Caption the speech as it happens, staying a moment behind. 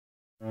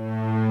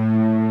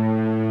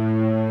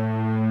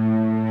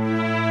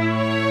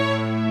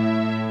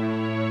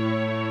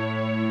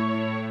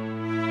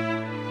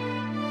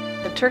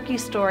turkey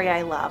story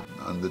I love.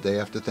 On the day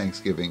after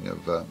Thanksgiving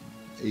of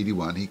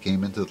 '81, he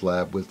came into the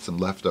lab with some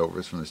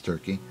leftovers from his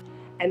turkey.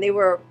 And they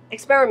were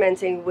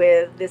experimenting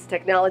with this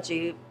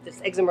technology,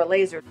 this excimer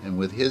laser. And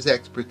with his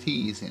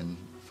expertise in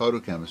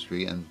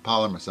photochemistry and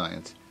polymer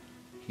science,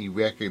 he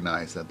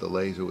recognized that the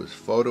laser was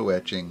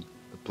photo-etching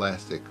the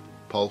plastic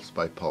pulse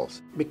by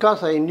pulse.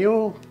 Because I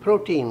knew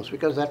proteins,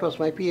 because that was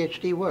my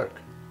PhD work.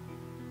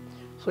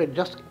 So it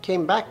just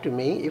came back to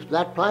me, if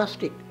that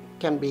plastic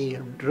can be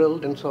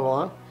drilled and so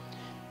on,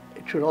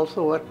 it should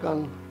also work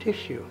on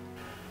tissue.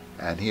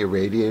 And he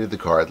irradiated the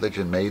cartilage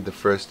and made the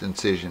first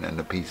incision in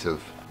a piece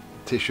of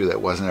tissue that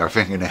wasn't our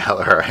fingernail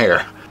or our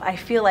hair. I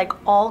feel like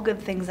all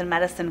good things in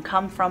medicine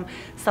come from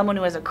someone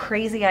who has a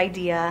crazy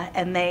idea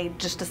and they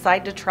just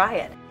decide to try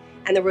it.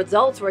 And the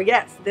results were,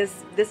 yes,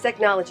 this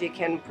technology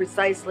can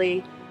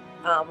precisely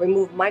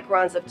remove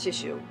microns of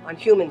tissue on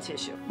human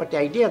tissue. But the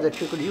idea that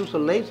you could use a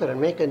laser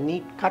and make a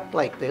neat cut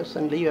like this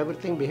and leave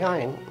everything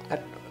behind,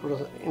 that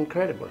was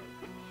incredible.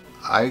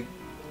 I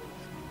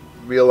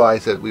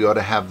realized that we ought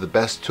to have the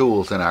best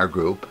tools in our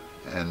group,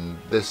 and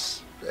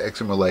this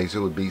excimer laser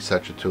would be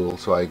such a tool.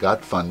 So I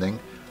got funding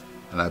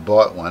and I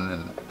bought one,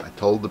 and I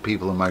told the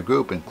people in my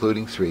group,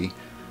 including 3,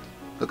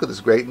 look at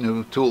this great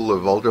new tool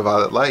of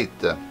ultraviolet light.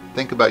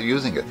 Think about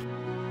using it.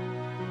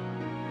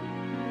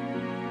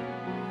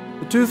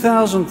 The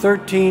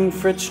 2013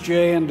 Fritz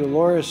J. and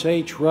Dolores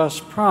H. Russ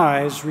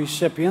Prize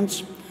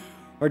recipients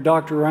are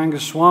Dr.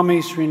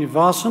 Rangaswamy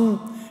Srinivasan,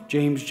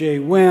 James J.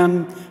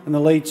 Wynne, and the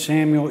late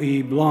Samuel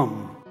E.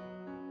 Blum.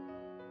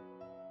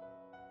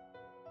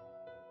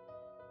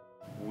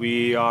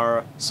 We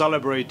are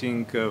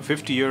celebrating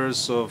 50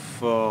 years of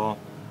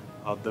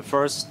the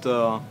first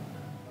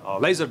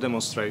laser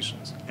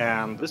demonstrations,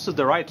 and this is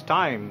the right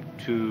time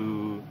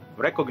to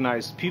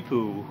recognize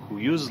people who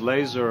use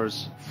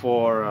lasers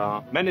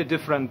for many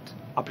different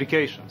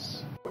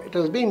applications. It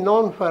has been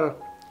known for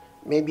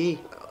maybe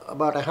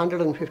about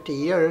 150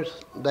 years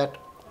that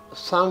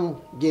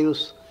sun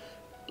gives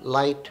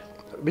light,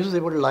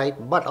 visible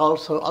light, but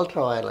also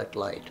ultraviolet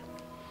light.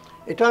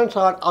 It turns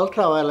out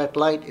ultraviolet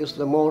light is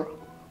the more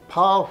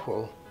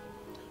powerful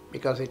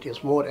because it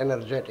is more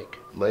energetic.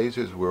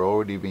 Lasers were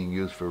already being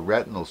used for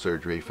retinal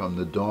surgery from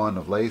the dawn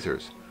of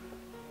lasers,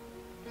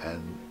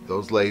 and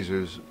those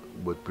lasers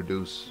would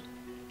produce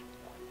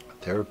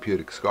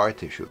therapeutic scar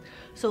tissue.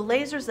 So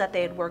lasers that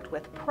they had worked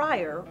with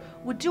prior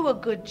would do a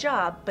good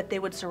job, but they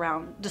would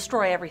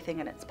destroy everything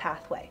in its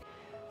pathway.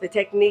 The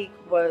technique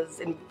was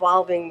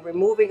involving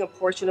removing a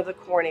portion of the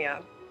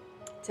cornea,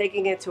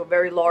 taking it to a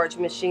very large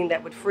machine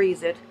that would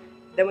freeze it.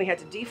 Then we had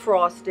to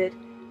defrost it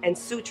and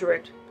suture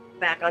it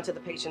back onto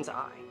the patient's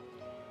eye.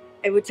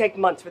 It would take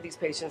months for these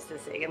patients to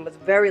see and was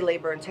very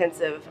labor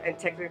intensive and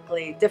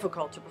technically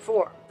difficult to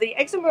perform. The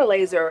excimer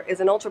laser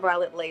is an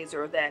ultraviolet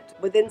laser that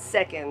within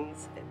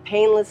seconds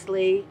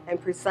painlessly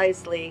and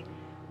precisely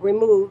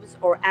removes,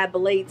 or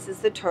ablates is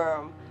the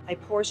term, a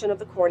portion of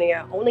the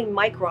cornea, only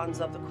microns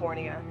of the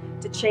cornea,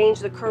 to change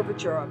the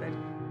curvature of it.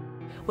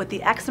 What the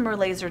excimer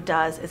laser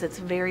does is it's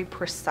very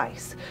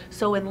precise.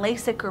 So in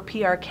LASIK or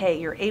PRK,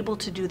 you're able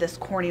to do this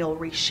corneal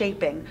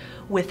reshaping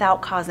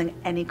without causing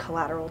any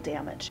collateral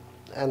damage.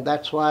 And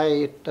that's why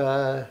it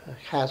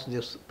has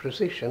this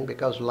precision,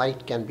 because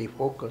light can be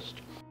focused.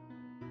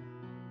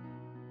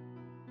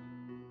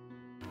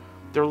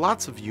 There are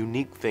lots of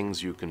unique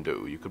things you can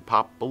do. You could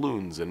pop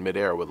balloons in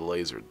midair with a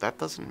laser. That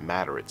doesn't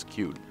matter, it's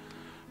cute.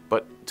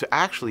 But to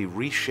actually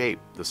reshape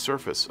the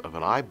surface of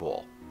an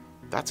eyeball,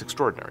 that's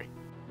extraordinary.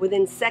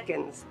 Within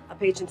seconds, a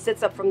patient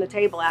sits up from the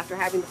table after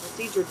having the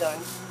procedure done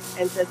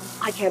and says,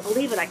 I can't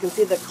believe it, I can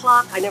see the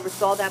clock, I never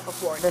saw that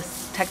before.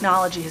 This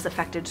technology has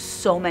affected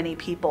so many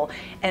people,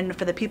 and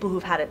for the people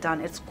who've had it done,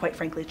 it's quite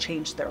frankly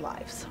changed their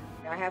lives.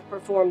 I have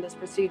performed this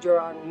procedure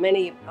on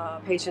many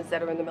patients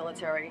that are in the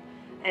military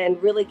and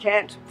really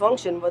can't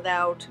function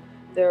without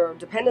their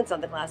dependence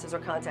on the glasses or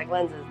contact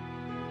lenses.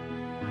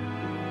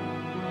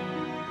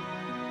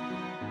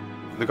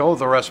 The goal of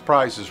the Russ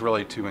Prize is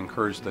really to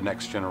encourage the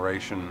next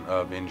generation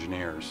of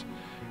engineers,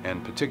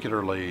 and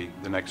particularly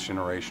the next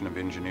generation of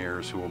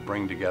engineers who will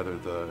bring together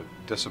the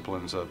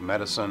disciplines of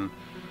medicine,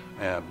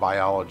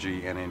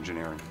 biology, and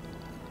engineering.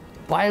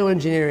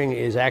 Bioengineering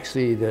is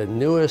actually the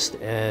newest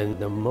and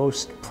the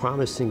most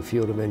promising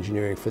field of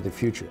engineering for the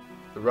future.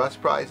 The Russ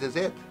Prize is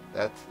it.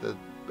 That's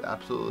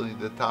absolutely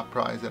the top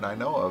prize that I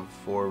know of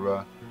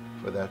for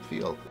that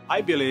field.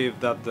 I believe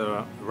that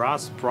the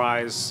Russ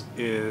Prize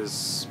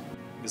is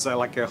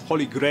like a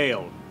holy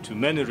grail to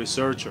many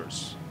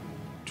researchers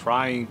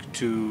trying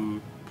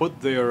to put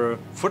their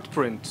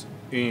footprint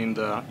in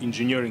the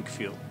engineering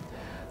field.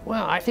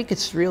 Well, I think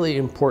it's really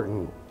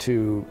important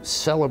to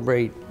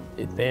celebrate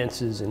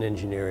advances in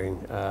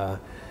engineering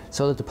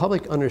so that the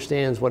public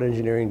understands what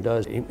engineering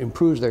does,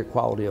 improves their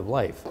quality of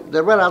life.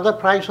 There were other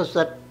prizes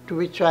to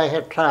which I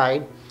had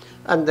tried,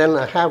 and then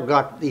I have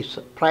got these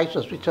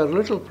prizes which are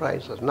little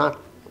prizes, not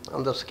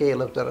on the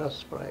scale of the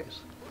Russ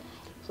Prize.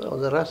 So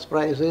the Russ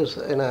Prize is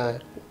in a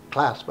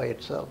class by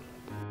itself.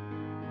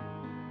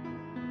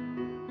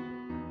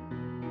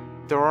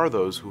 there are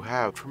those who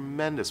have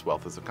tremendous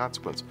wealth as a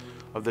consequence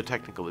of their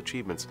technical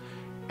achievements,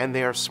 and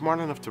they are smart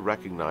enough to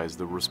recognize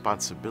the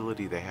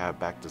responsibility they have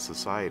back to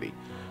society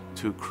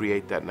to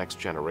create that next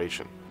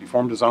generation. He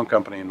formed his own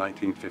company in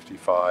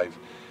 1955.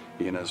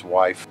 He and his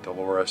wife,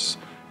 Dolores,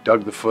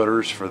 dug the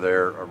footers for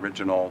their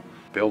original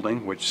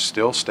building, which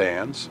still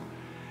stands,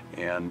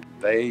 and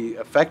they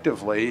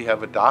effectively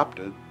have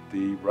adopted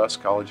the Russ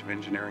College of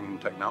Engineering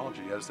and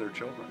Technology as their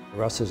children.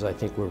 Russes, I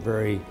think, were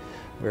very,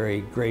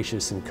 very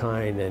gracious and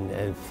kind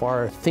and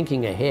far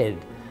thinking ahead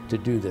to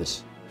do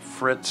this.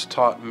 Fritz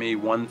taught me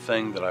one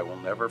thing that I will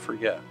never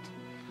forget,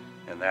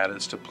 and that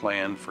is to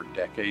plan for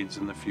decades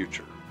in the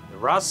future. The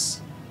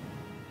Russ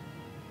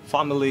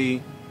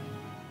Family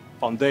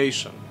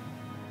Foundation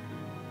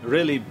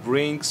really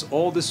brings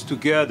all this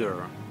together,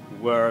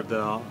 where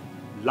the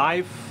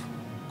life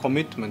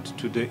commitment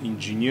to the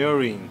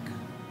engineering,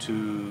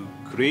 to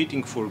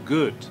creating for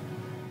good,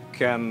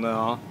 can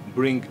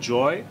bring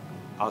joy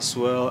as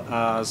well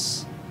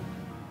as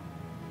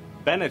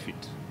benefit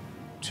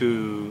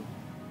to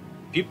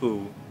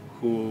people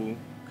who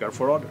care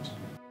for others.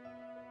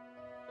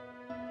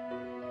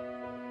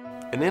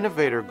 An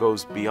innovator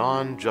goes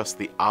beyond just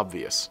the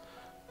obvious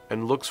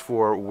and looks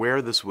for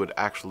where this would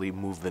actually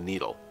move the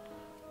needle.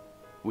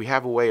 We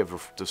have a way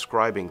of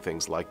describing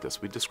things like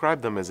this. We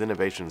describe them as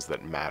innovations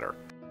that matter.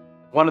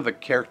 One of the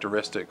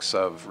characteristics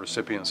of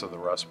recipients of the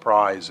Russ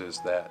Prize is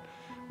that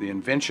the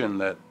invention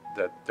that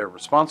they're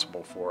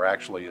responsible for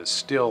actually is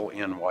still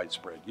in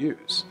widespread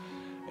use.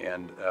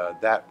 And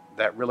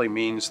that really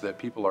means that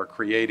people are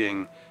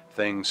creating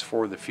things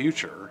for the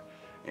future,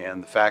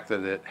 and the fact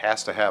that it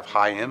has to have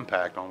high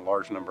impact on a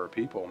large number of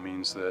people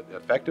means that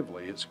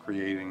effectively it's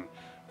creating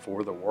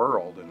for the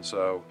world. And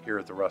so here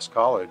at the Russ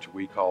College,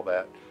 we call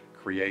that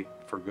create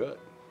for good.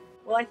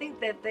 Well, I think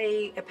that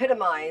they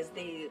epitomize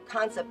the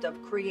concept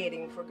of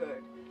creating for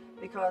good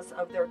because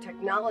of their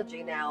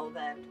technology now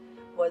that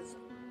was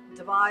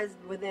devised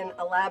within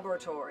a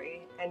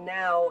laboratory and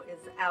now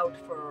is out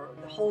for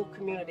the whole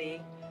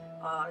community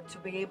to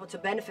be able to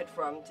benefit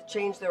from, to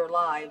change their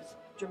lives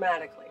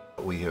dramatically.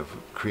 We have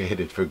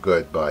created for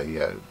good by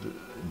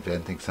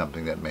inventing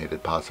something that made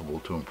it possible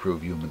to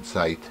improve human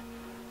sight,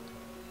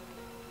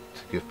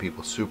 to give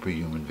people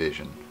superhuman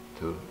vision,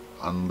 to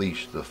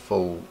unleash the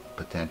full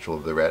potential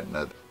of the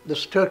retina.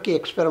 This Turkey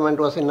experiment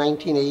was in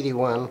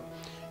 1981,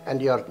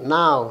 and you're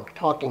now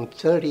talking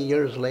 30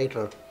 years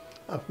later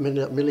of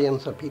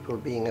millions of people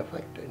being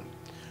affected.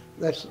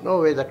 There's no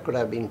way that could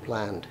have been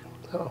planned.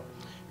 So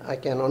I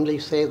can only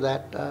say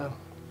that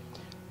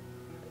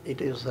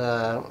it is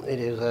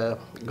a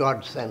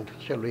godsend,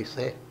 shall we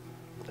say.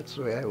 That's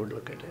the way I would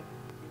look at it.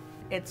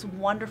 It's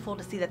wonderful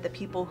to see that the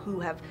people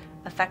who have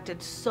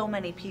affected so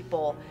many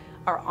people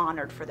are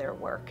honored for their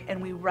work,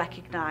 and we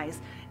recognize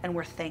and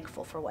we're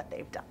thankful for what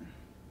they've done.